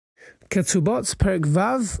Ketubot, Perek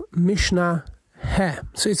Vav, Mishnah He.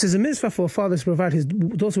 So it says a mitzvah for a father to provide his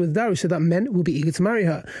daughter with dowry so that men will be eager to marry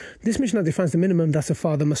her. This Mishnah defines the minimum that a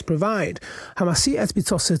father must provide. If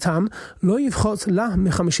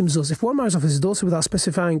one marries off his daughter without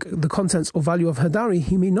specifying the contents or value of her dowry,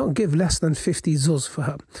 he may not give less than 50 zuz for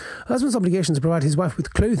her. A husband's obligation to provide his wife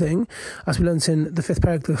with clothing, as we learnt in the 5th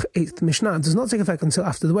Perek, the 8th Mishnah, does not take effect until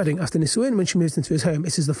after the wedding, after Nisuin, when she moves into his home.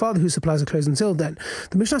 It is the father who supplies her clothes until then.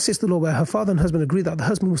 The Mishnah states the law where her father and husband agree that the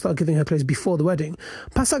husband will start giving her clothes before the wedding. If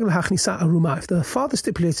the father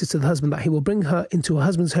stipulated to the husband that he will bring her into her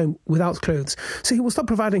husband's home without clothes, so he will stop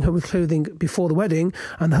providing her with clothing before the wedding,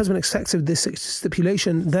 and the husband accepted this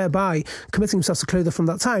stipulation, thereby committing himself to clothe her from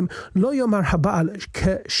that time, lo yomar haba'al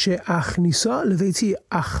she'achnisa leveti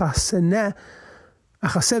achasena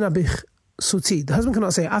bich Suti. The husband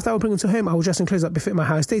cannot say, after I will bring him to home, I will dress in clothes that befit my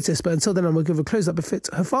higher status, but until then I will give her clothes that befit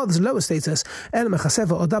her father's lower status.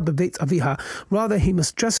 Rather, he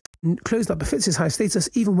must dress clothes that befits his high status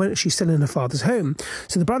even when she's still in her father's home.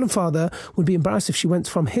 So the bride and father would be embarrassed if she went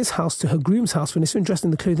from his house to her groom's house when he's dressed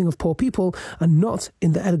in the clothing of poor people and not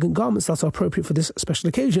in the elegant garments that are appropriate for this special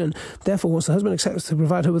occasion. Therefore, once the husband accepts to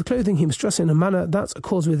provide her with clothing, he must dress in a manner that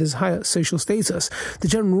accords with his higher social status. The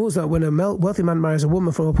general rule is that when a wealthy man marries a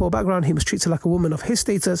woman from a poor background, he must treat her like a woman of his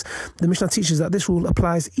status. The Mishnah teaches that this rule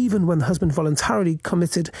applies even when the husband voluntarily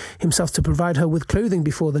committed himself to provide her with clothing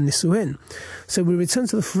before the Nisuin. So we return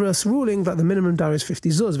to the first ruling that the minimum dowry is 50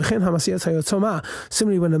 zuz.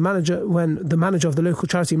 Similarly, when the manager of the local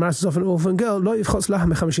charity marries off an orphan girl,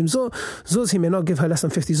 zuz, he may not give her less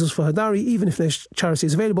than 50 zuz for her dowry, even if no charity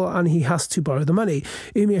is available and he has to borrow the money.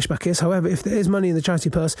 However, if there is money in the charity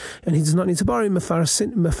purse and he does not need to borrow,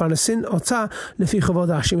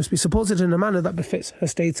 she must be supported in a manner that befits her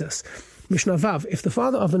status. Mishnah Vav, if the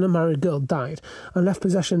father of an unmarried girl died and left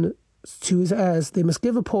possession to his heirs, they must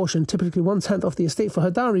give a portion, typically 1/10 of the estate, for her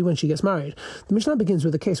dowry when she gets married. The Mishnah begins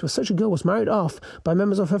with a case where such a girl was married off by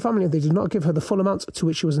members of her family and they did not give her the full amount to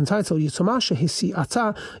which she was entitled. This is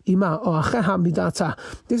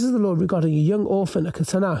the law regarding a young orphan, a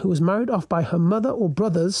katana, who was married off by her mother or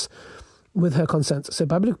brothers with her consent. So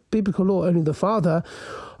by biblical law, only the father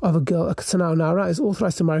of a girl, a katana or nara, is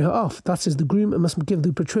authorized to marry her off. That is, the groom must give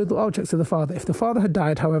the betrothal object to the father. If the father had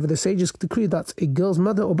died, however, the sages decreed that a girl's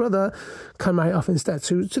mother or brother can marry off instead.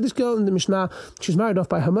 So this girl in the Mishnah, she's married off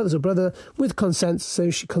by her mother or brother with consent, so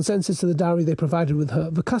she consented to the dowry they provided with her.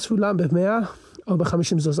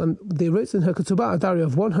 And they wrote in her ketubah a dowry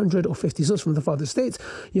of 100 or 50 zuz from the father's estate.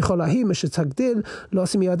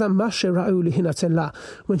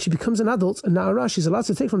 When she becomes an adult, a na'ara, she's allowed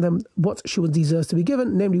to take from them what she would deserve to be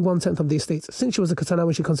given, namely 1/10 of the estate. Since she was a katana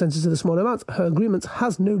when she consented to the small amount, her agreement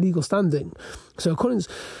has no legal standing. So according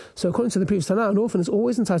to the previous Tana, an orphan is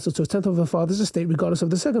always entitled to 1/10 of her father's estate, regardless of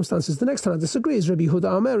the circumstances. The next Tana disagrees. Rabbi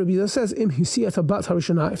Yehuda Amar, Rabbi Yehuda says,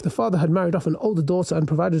 if the father had married off an older daughter and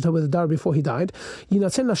provided her with a dowry before he died, the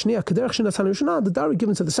dowry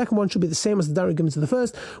given to the second one should be the same as the dowry given to the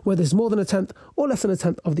first, whether it's more than 1/10 or less than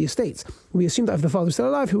 1/10 of the estate. We assume that if the father is still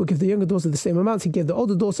alive, he would give the younger daughter the same amount he gave the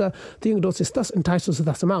older daughter. The younger daughter is thus entitled to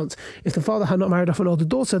that amount. If the father had not married off an older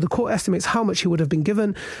daughter, the court estimates how much he would have been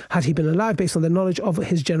given had he been alive based on their knowledge of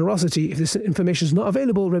his generosity. If this information is not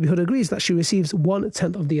available, Rabbi Yehuda agrees that she receives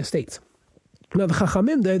 1/10 of the estate. Now the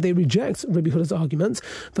Chachamim, though, they reject Rabbi Yehuda's argument.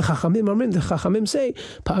 The Chachamim say,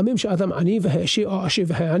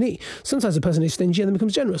 sometimes a person is stingy and then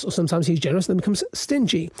becomes generous, or sometimes he's generous and then becomes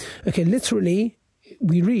stingy. Okay, literally,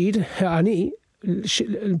 we read Ha'ani, which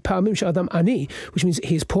means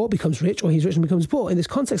he is poor, becomes rich, or he's rich and becomes poor. In this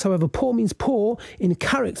context, however, poor means poor in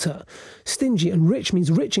character. Stingy and rich means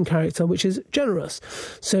rich in character, which is generous.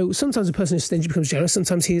 So sometimes a person is stingy, becomes generous,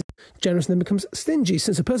 sometimes he is generous and then becomes stingy.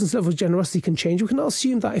 Since a person's level of generosity can change, we can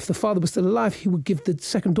assume that if the father was still alive, he would give the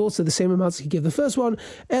second daughter the same amount as he gave the first one.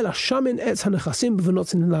 Rather,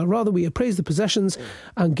 we appraise the possessions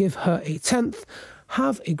and give her 1/10.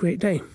 Have a great day.